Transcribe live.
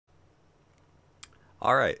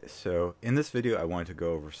Alright, so in this video I wanted to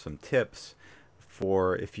go over some tips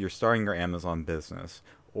for if you're starting your Amazon business,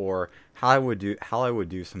 or how I would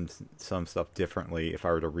do some stuff differently if I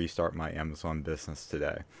were to restart my Amazon business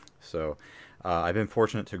today. So I've been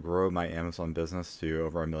fortunate to grow my Amazon business to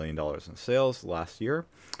over $1 million in sales last year,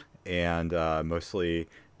 and mostly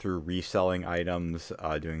through reselling items,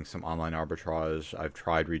 doing some online arbitrage. I've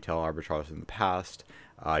tried retail arbitrage in the past.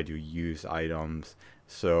 I do use items.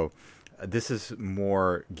 So this is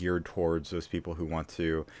more geared towards those people who want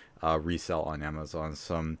to resell on Amazon.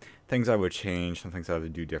 Some things I would change, some things I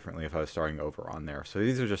would do differently if I was starting over on there. So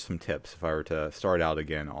these are just some tips if I were to start out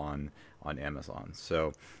again on Amazon.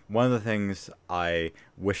 So one of the things I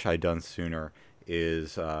wish I'd done sooner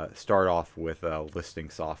is start off with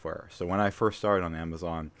listing software. So when I first started on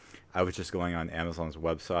Amazon, I was just going on Amazon's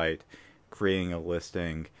website, creating a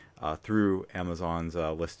listing through Amazon's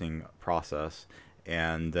listing process,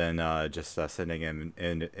 and then just sending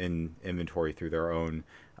in inventory through their own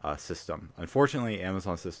system. Unfortunately,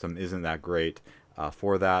 Amazon's system isn't that great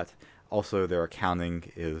for that. Also, their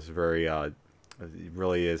accounting is very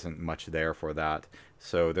really isn't much there for that.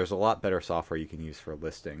 So there's a lot better software you can use for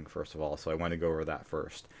listing, first of all. So I want to go over that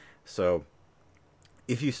first. So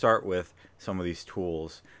if you start with some of these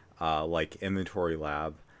tools like Inventory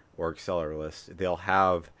Lab or Resellers, they'll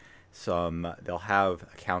have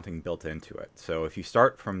accounting built into it. So if you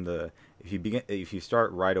start if you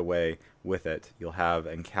start right away with it, you'll have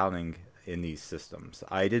accounting in these systems.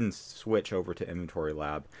 I didn't switch over to Inventory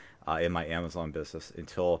Lab in my Amazon business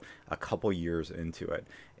until a couple years into it,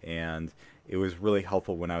 and it was really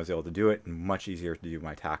helpful when I was able to do it, and much easier to do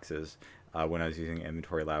my taxes when I was using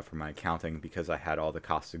Inventory Lab for my accounting, because I had all the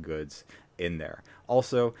cost of goods in there.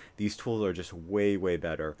 Also, these tools are just way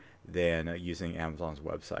better than using Amazon's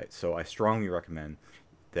website. So I strongly recommend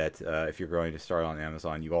that if you're going to start on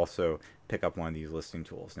Amazon, you also pick up one of these listing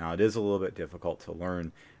tools. Now, it is a little bit difficult to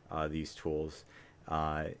learn these tools.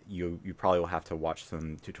 You probably will have to watch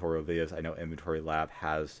some tutorial videos. I know Inventory Lab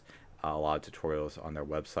has a lot of tutorials on their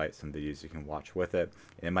website, some videos you can watch with it,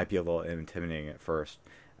 and it might be a little intimidating at first.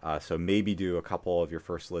 So maybe do a couple of your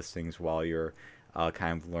first listings while you're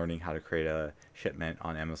kind of learning how to create a shipment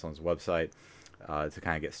on Amazon's website to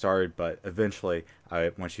kind of get started. But eventually,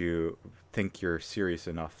 once you think you're serious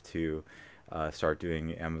enough to start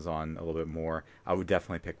doing Amazon a little bit more, I would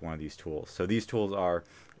definitely pick one of these tools. So these tools are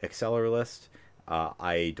Resellers.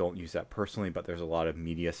 I don't use that personally, but there's a lot of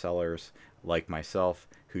media sellers like myself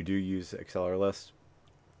who do use Resellers.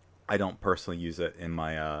 I don't personally use it in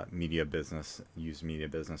my media business,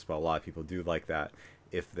 but a lot of people do like that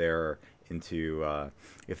if they're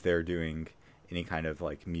if they're doing any kind of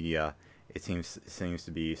like media. It seems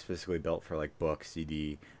to be specifically built for like book,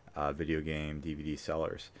 CD, video game, DVD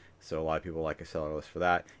sellers. So a lot of people like a seller list for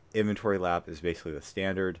that. Inventory Lab is basically the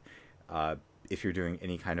standard. If you're doing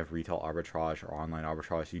any kind of retail arbitrage or online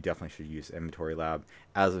arbitrage, you definitely should use Inventory Lab.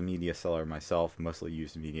 As a media seller myself, mostly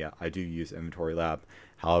used media, I do use Inventory Lab.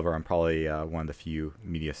 However, I'm probably one of the few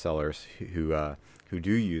media sellers who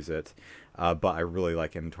do use it. But I really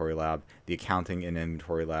like Inventory Lab. The accounting in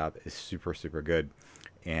Inventory Lab is super good.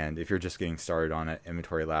 And if you're just getting started on it,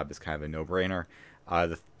 Inventory Lab is kind of a no-brainer.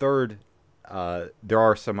 There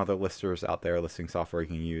are some other listers out there, listing software you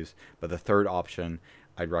can use, but the third option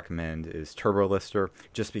I'd recommend is Turbo Lister,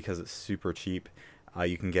 just because it's super cheap.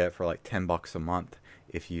 You can get it for like $10 a month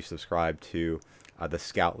if you subscribe to the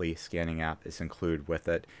Scoutly scanning app. Is included with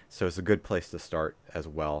it, so it's a good place to start as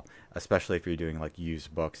well, especially if you're doing like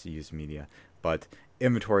used books, used media. But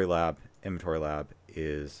Inventory Lab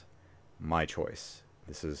is my choice.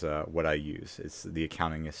 This is what I use. The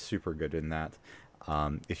accounting is super good in that.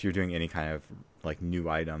 If you're doing any kind of like new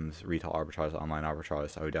items, retail arbitrage, online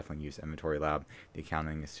arbitrage, I would definitely use Inventory Lab. The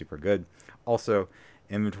accounting is super good. Also,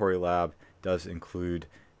 Inventory Lab does include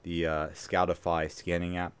the Scoutify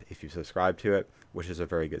scanning app if you subscribe to it, which is a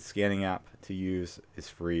very good scanning app to use. It's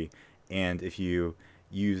free. And if you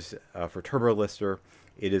use for Turbo Lister,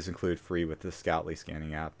 it is included free with the Scoutly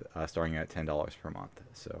scanning app, starting at $10 per month.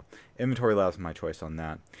 So Inventory Lab is my choice on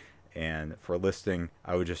that. And for listing,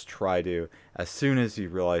 I would just try to, as soon as you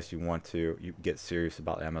realize you get serious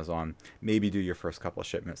about Amazon, maybe do your first couple of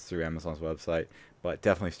shipments through Amazon's website, but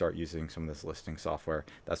definitely start using some of this listing software.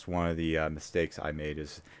 That's one of the mistakes I made,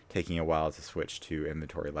 is taking a while to switch to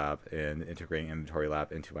Inventory Lab and integrating Inventory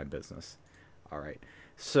Lab into my business. All right,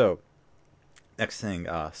 so next thing,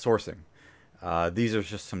 sourcing. These are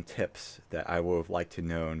just some tips that I would have liked to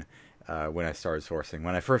known when I started sourcing.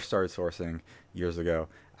 When I first started sourcing years ago,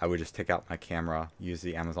 I would just take out my camera, use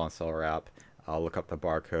the Amazon seller app, look up the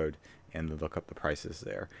barcode, and look up the prices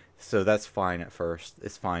there. So that's fine at first.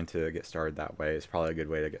 It's fine to get started that way. It's probably a good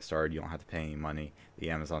way to get started. You don't have to pay any money. The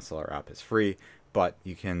Amazon Seller app is free, but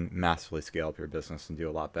you can massively scale up your business and do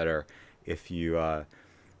a lot better if you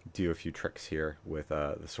do a few tricks here with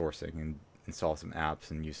the sourcing and install some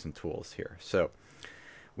apps and use some tools here. So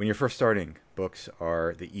when you're first starting, books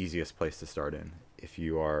are the easiest place to start in if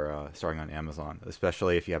you are starting on Amazon,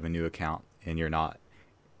 especially if you have a new account and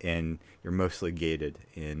you're mostly gated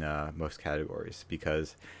in most categories,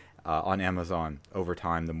 because on Amazon, over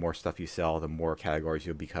time, the more stuff you sell, the more categories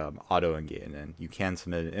you'll become auto-ungated in. You can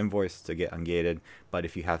submit an invoice to get ungated, but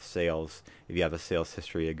if you have sales, if you have a sales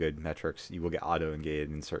history, a good metrics, you will get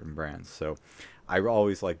auto-ungated in certain brands. So I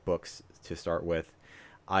always like books to start with.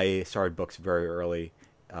 I started books very early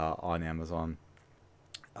on Amazon.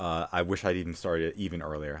 I wish I'd even started even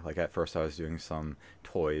earlier. Like at first I was doing some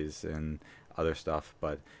toys and other stuff,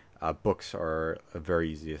 but books are a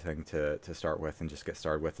very easy thing to start with and just get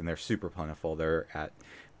started with, and they're super plentiful. They're at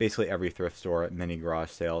basically every thrift store, at many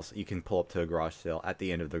garage sales. You can pull up to a garage sale at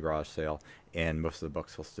the end of the garage sale, and most of the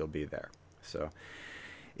books will still be there. So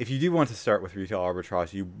if you do want to start with retail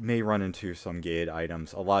arbitrage, you may run into some gated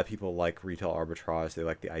items. A lot of people like retail arbitrage. They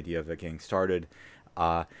like the idea of it getting started.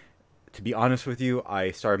 To be honest with you,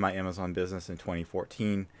 I started my Amazon business in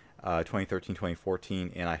 2013,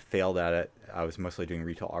 2014, and I failed at it. I was mostly doing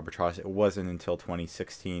retail arbitrage. It wasn't until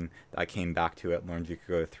 2016 that I came back to it, learned you could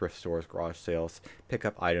go to thrift stores, garage sales, pick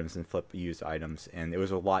up items, and flip used items. And it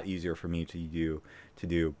was a lot easier for me to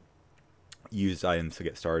do used items to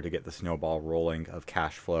get started, to get the snowball rolling of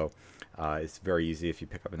cash flow. It's very easy. If you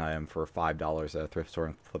pick up an item for $5 at a thrift store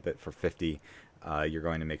and flip it for $50, you're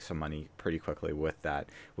going to make some money pretty quickly with that.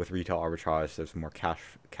 With retail arbitrage, there's more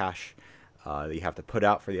cash that you have to put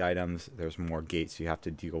out for the items. There's more gates you have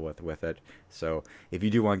to deal with it. So if you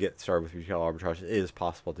do want to get started with retail arbitrage, it is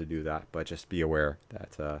possible to do that, but just be aware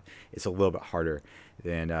that it's a little bit harder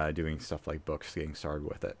than doing stuff like books, getting started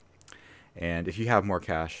with it. And if you have more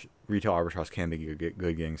cash, retail arbitrage can be good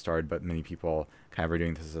getting started, but many people kind of are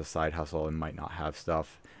doing this as a side hustle and might not have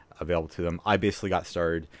stuff available to them. I basically got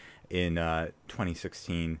started in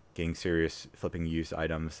 2016, getting serious, flipping used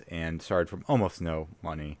items, and started from almost no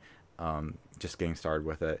money, just getting started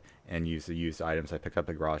with it, and used the used items I picked up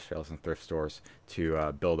at garage sales and thrift stores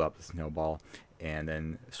to build up the snowball, and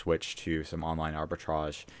then switch to some online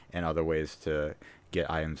arbitrage and other ways to get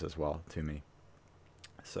items as well to me.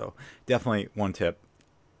 So definitely one tip: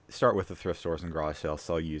 start with the thrift stores and garage sales,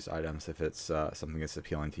 sell used items if it's something that's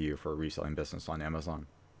appealing to you for a reselling business on Amazon.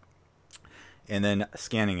 And then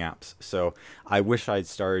scanning apps. So I wish I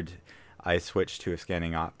switched to a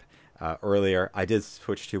scanning app earlier. I did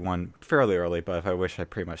switch to one fairly early, but if I wish I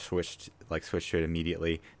pretty much switched to it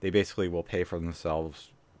immediately. They basically will pay for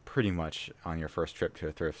themselves pretty much on your first trip to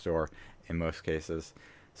a thrift store in most cases.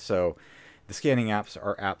 So the scanning apps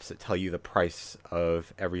are apps that tell you the price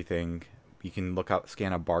of everything. You can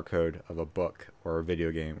scan a barcode of a book or a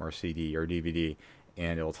video game or a CD or DVD,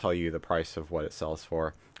 and it'll tell you the price of what it sells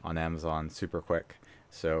for on Amazon super quick.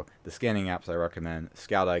 So the scanning apps I recommend: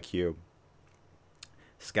 Scout IQ,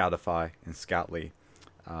 Scoutify, and Scoutly.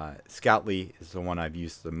 Scoutly is the one I've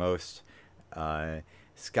used the most. Scout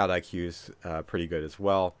IQ is pretty good as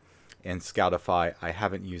well. And Scoutify I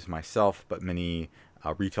haven't used myself, but many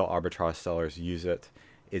retail arbitrage sellers use it.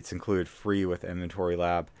 It's included free with Inventory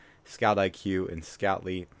Lab. Scout IQ and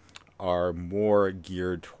Scoutly are more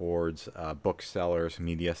geared towards book sellers,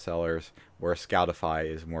 media sellers, where Scoutify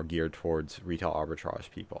is more geared towards retail arbitrage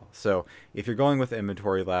people. So if you're going with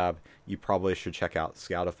Inventory Lab, you probably should check out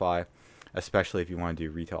Scoutify, especially if you want to do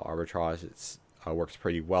retail arbitrage. It works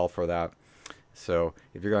pretty well for that. So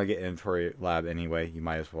if you're going to get Inventory Lab anyway, you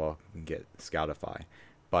might as well get Scoutify.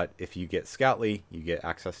 But if you get Scoutly, you get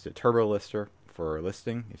access to Turbo Lister for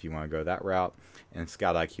listing if you want to go that route, and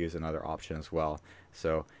Scout IQ is another option as well.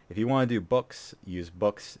 So if you want to do books, use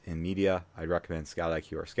books in media, I'd recommend Scout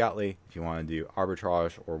IQ or Scoutly. If you want to do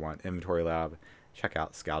arbitrage or want Inventory Lab, check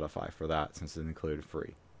out Scoutify for that, since it's included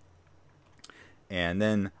free. And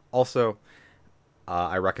then also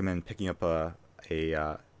I recommend picking up a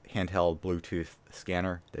handheld Bluetooth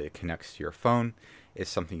scanner that connects to your phone. It's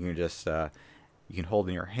something you can just you can hold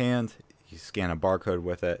in your hand. You scan a barcode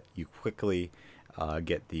with it. You quickly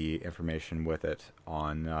get the information with it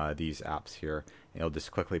on these apps here. It'll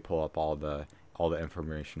just quickly pull up all the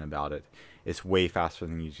information about it. It's way faster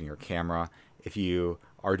than using your camera. If you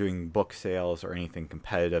are doing book sales or anything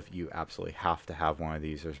competitive, you absolutely have to have one of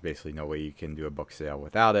these. There's basically no way you can do a book sale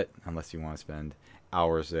without it, unless you want to spend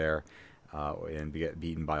hours there and get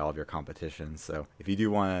beaten by all of your competition. So if you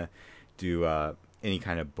do want to do any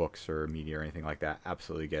kind of books or media or anything like that,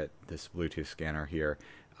 absolutely get this Bluetooth scanner here.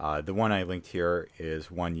 The one I linked here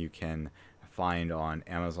is one you can find on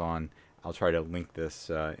Amazon. I'll try to link this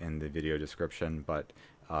in the video description, but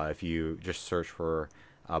if you just search for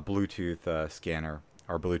Bluetooth scanner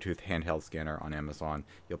or Bluetooth handheld scanner on Amazon,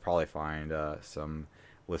 you'll probably find some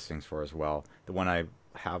listings for as well. The one I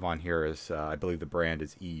have on here is, I believe the brand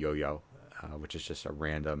is eYoYo, which is just a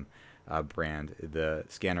random brand. The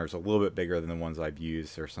scanner is a little bit bigger than the ones I've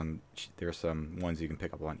used. There's some ones you can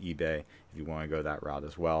pick up on eBay if you want to go that route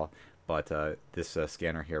as well. But this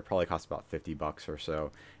scanner here probably costs about 50 bucks or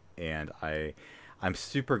so, and I'm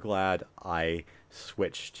super glad I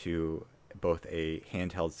switched to both a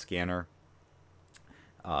handheld scanner,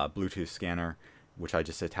 Bluetooth scanner, which I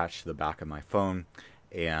just attached to the back of my phone,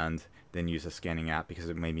 and then use a scanning app, because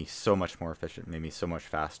it made me so much more efficient, made me so much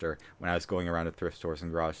faster. When I was going around to thrift stores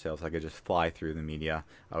and garage sales, I could just fly through the media.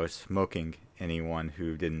 I was smoking anyone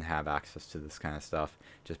who didn't have access to this kind of stuff,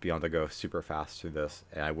 just be able to go super fast through this.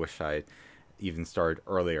 And I wish I even started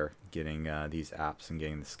earlier getting these apps and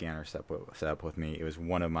getting the scanner set up with me. It was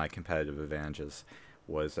one of my competitive advantages,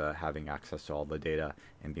 was having access to all the data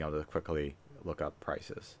and being able to quickly look up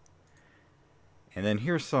prices. And then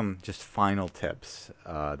here's some just final tips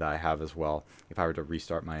that I have as well. If I were to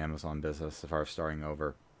restart my Amazon business, if I were starting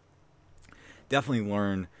over, definitely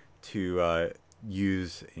learn to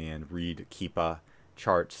use and read Keepa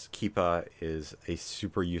charts. Keepa is a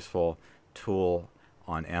super useful tool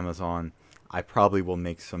on Amazon. I probably will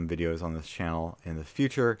make some videos on this channel in the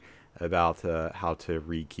future about how to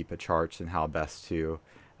read Keepa charts and how best to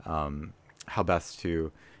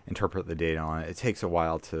interpret the data on it. It takes a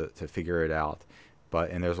while to figure it out,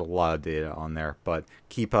 and there's a lot of data on there. But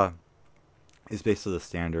Keepa is basically the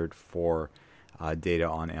standard for data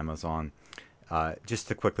on Amazon. Just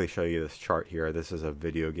to quickly show you this chart here, this is a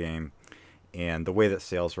video game, and the way that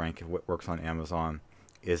sales rank works on Amazon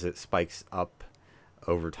is it spikes up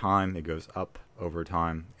over time, it goes up over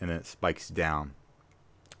time, and then it spikes down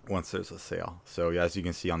once there's a sale. So as you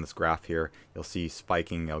can see on this graph here, you'll see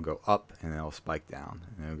spiking. It'll go up and then it'll spike down,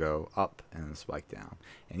 and it'll go up and then spike down,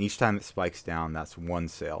 and each time it spikes down, that's one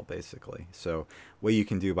sale basically. So what you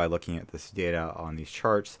can do by looking at this data on these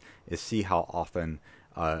charts is see how often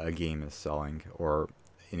a game is selling or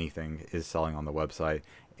anything is selling on the website,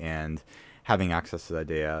 and having access to that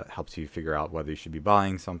data helps you figure out whether you should be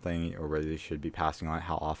buying something or whether you should be passing on it,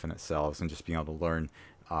 how often it sells, and just being able to learn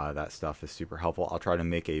that stuff is super helpful. I'll try to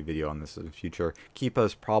make a video on this in the future. Keepa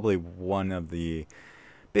is probably one of the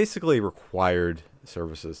basically required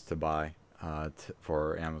services to buy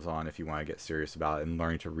for Amazon if you want to get serious about it, and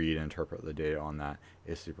learning to read and interpret the data on that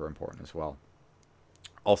is super important as well.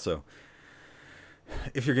 Also,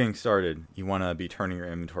 if you're getting started, you want to be turning your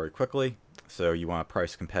inventory quickly. So you want to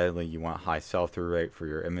price competitively, you want a high sell-through rate for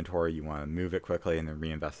your inventory, you want to move it quickly and then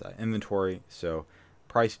reinvest that inventory. So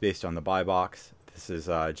price based on the buy box. This is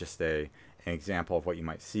just an example of what you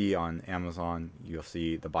might see on Amazon. You'll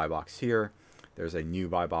see the buy box here. There's a new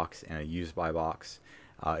buy box and a used buy box.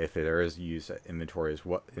 If there is used inventory,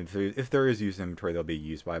 if there is used inventory, there'll be a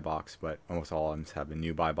used buy box, but almost all of them have a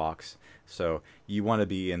new buy box. So you want to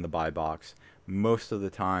be in the buy box. Most of the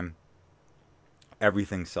time,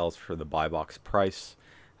 everything sells for the buy box price.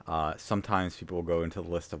 Sometimes people will go into the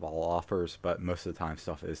list of all offers, but most of the time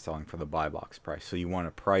stuff is selling for the buy box price. So you want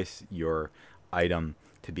to price your item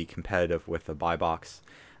to be competitive with the buy box.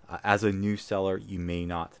 As a new seller, you may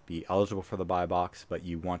not be eligible for the buy box, but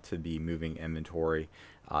you want to be moving inventory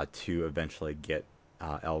to eventually get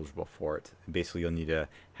eligible for it. Basically, you'll need to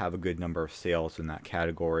have a good number of sales in that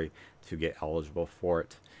category to get eligible for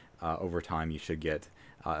it. Over time, you should get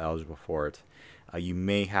eligible for it. You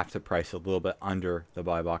may have to price a little bit under the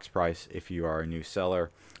buy box price if you are a new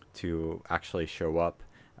seller to actually show up.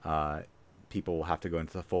 People will have to go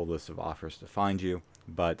into the full list of offers to find you,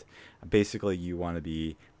 but basically you want to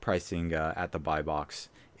be pricing at the buy box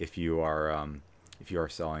if you are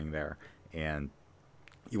selling there, and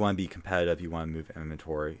you want to be competitive. You want to move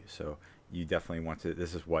inventory, so you definitely want to.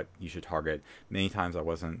 This is what you should target. Many times I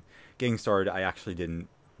wasn't getting started. I actually didn't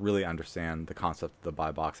really understand the concept of the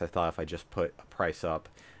buy box. I thought if I just put a price up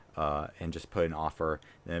and just put an offer,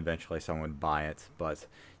 then eventually someone would buy it. But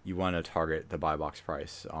you want to target the buy box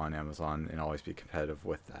price on Amazon and always be competitive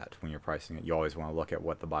with that when you're pricing it. You always want to look at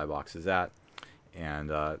what the buy box is at, and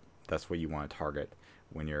that's what you want to target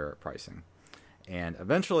when you're pricing. And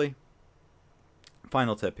eventually,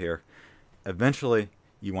 final tip here, eventually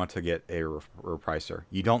you want to get a repricer.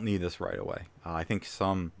 You don't need this right away. I think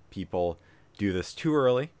some people do this too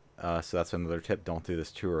early, so that's another tip. Don't do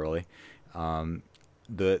this too early.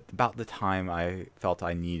 about the time I felt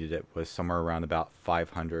I needed it was somewhere around about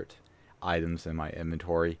 500 items in my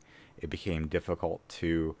inventory. It became difficult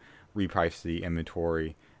to reprice the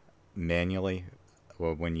inventory manually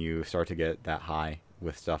when you start to get that high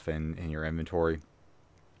with stuff in your inventory.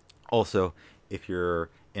 Also, if you're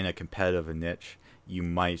in a competitive niche, you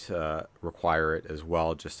might require it as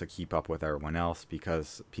well just to keep up with everyone else,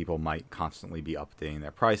 because people might constantly be updating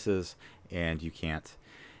their prices, and you can't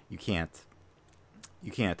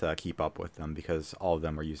keep up with them because all of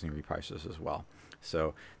them are using repricers as well.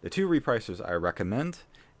 So the two repricers I recommend,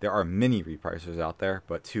 there are many repricers out there,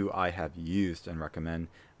 but two I have used and recommend.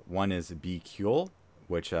 One is BQL,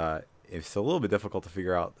 which it's a little bit difficult to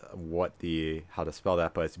figure out how to spell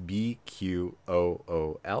that, but it's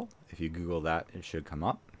BQOOL. If you Google that, it should come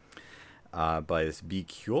up. But it's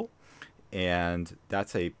BQL, and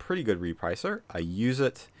that's a pretty good repricer. I use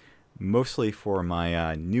it mostly for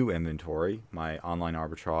my new inventory, my online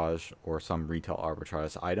arbitrage or some retail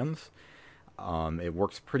arbitrage items. It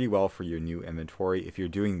works pretty well for your new inventory. If you're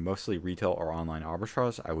doing mostly retail or online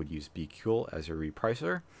arbitrage, I would use BQL as your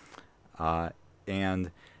repricer.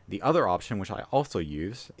 And the other option, which I also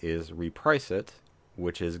use, is Reprice It,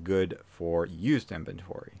 which is good for used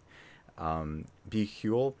inventory.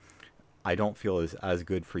 BQL, I don't feel is as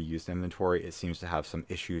good for used inventory. It seems to have some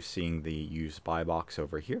issues seeing the used buy box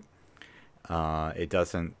over here. It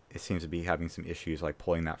seems to be having some issues like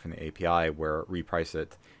pulling that from the API, where Reprice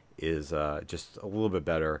It is just a little bit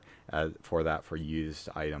better for used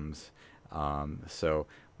items. So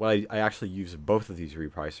I actually use both of these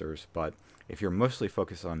repricers, but if you're mostly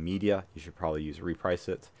focused on media, you should probably use Reprice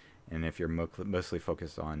It. And if you're mostly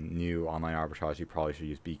focused on new online arbitrage, you probably should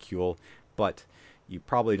use BQL. But you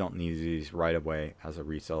probably don't need these right away as a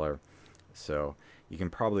reseller. So you can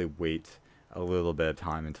probably wait a little bit of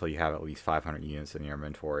time until you have at least 500 units in your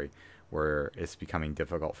inventory, where it's becoming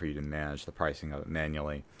difficult for you to manage the pricing of it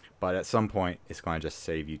manually. But at some point, it's going to just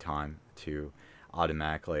save you time to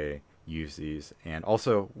automatically use these. And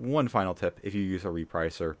also, one final tip, if you use a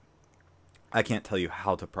repricer, I can't tell you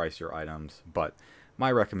how to price your items, but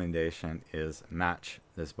my recommendation is match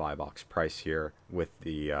this buy box price here with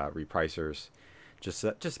the repricers.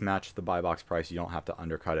 Just match the buy box price. You don't have to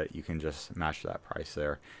undercut it. You can just match that price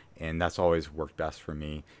there. And that's always worked best for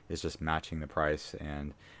me, is just matching the price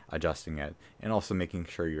and adjusting it, and also making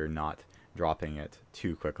sure you're not dropping it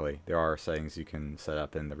too quickly. There are settings you can set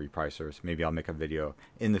up in the repricers. Maybe I'll make a video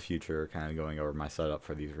in the future kind of going over my setup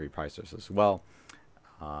for these repricers as well.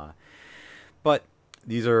 But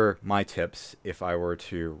these are my tips if I were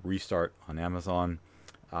to restart on Amazon.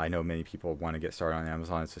 I know many people want to get started on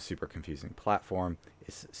Amazon. It's a super confusing platform.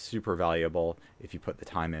 It's super valuable if you put the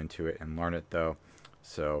time into it and learn it, though.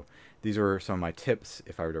 So these are some of my tips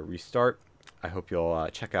if I were to restart. I hope you'll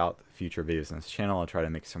check out future videos on this channel. I'll try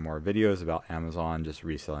to make some more videos about Amazon, just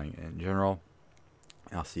reselling in general.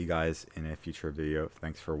 And I'll see you guys in a future video.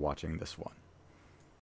 Thanks for watching this one.